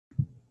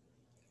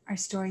Our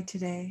story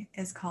today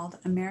is called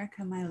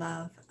America, My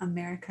Love,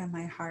 America,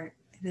 My Heart.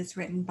 It is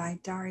written by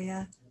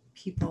Daria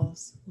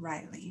Peoples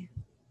Riley.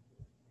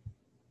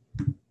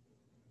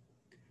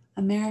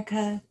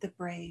 America the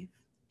brave,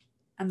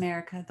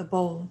 America the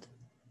bold,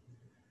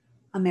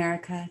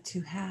 America to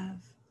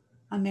have,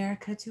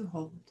 America to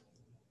hold,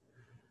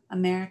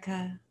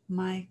 America,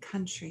 my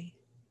country.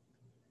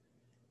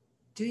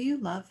 Do you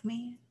love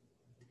me?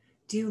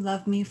 Do you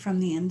love me from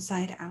the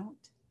inside out?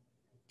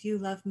 Do you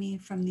love me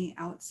from the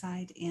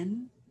outside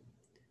in?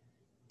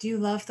 Do you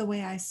love the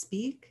way I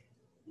speak?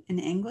 In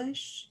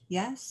English,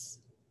 yes.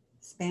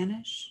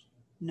 Spanish,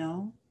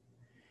 no.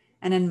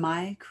 And in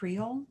my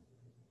Creole?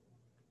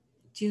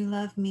 Do you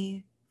love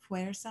me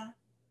fuerza,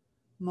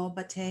 mo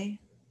bate?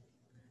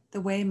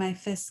 The way my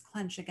fists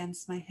clench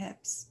against my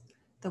hips,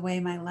 the way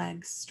my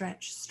legs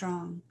stretch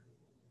strong.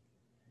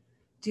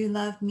 Do you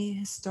love me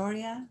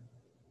historia,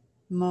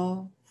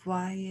 mo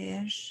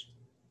voyage?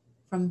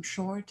 From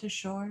shore to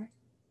shore,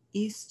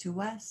 east to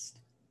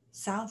west,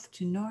 south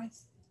to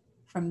north,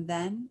 from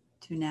then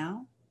to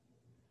now,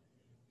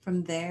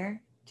 from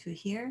there to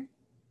here,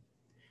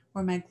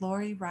 where my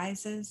glory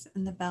rises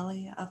in the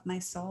belly of my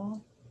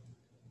soul,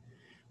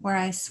 where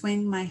I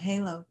swing my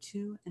halo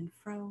to and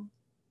fro,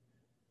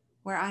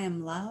 where I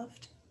am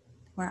loved,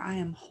 where I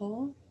am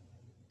whole.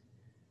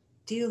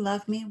 Do you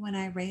love me when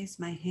I raise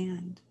my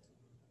hand,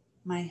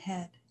 my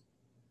head,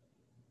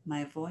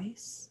 my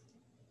voice,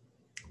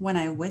 when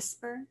I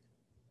whisper,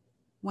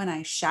 when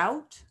I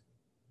shout?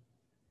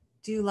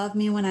 Do you love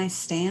me when I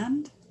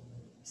stand,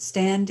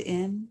 stand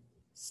in,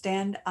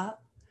 stand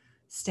up,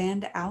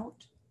 stand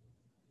out?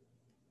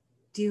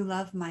 Do you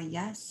love my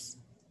yes?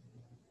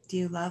 Do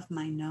you love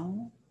my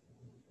no?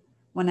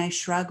 When I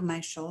shrug my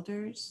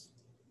shoulders,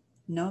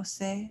 no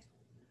sé,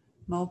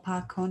 mo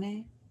pa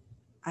kone,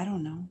 I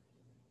don't know.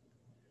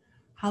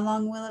 How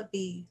long will it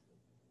be?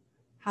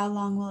 How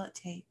long will it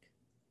take?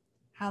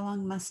 How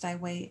long must I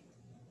wait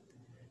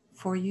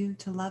for you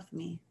to love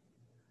me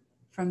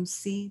from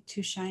sea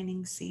to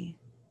shining sea?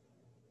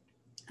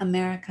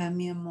 America,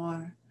 mi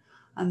amor,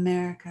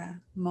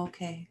 America, moke.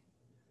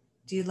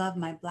 Do you love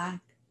my black?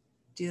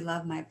 Do you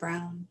love my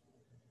brown?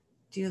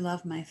 Do you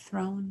love my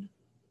throne?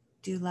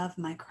 Do you love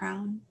my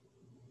crown?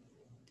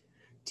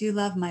 Do you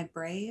love my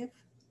brave?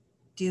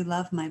 Do you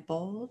love my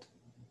bold?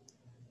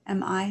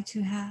 Am I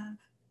to have?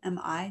 Am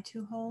I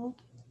to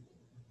hold?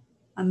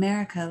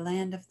 America,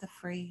 land of the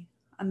free.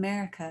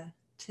 America,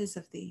 'tis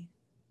of thee.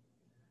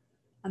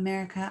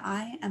 America,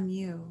 I am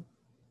you.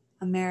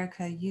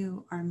 America,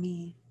 you are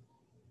me.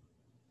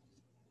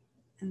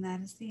 And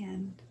that is the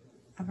end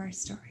of our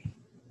story.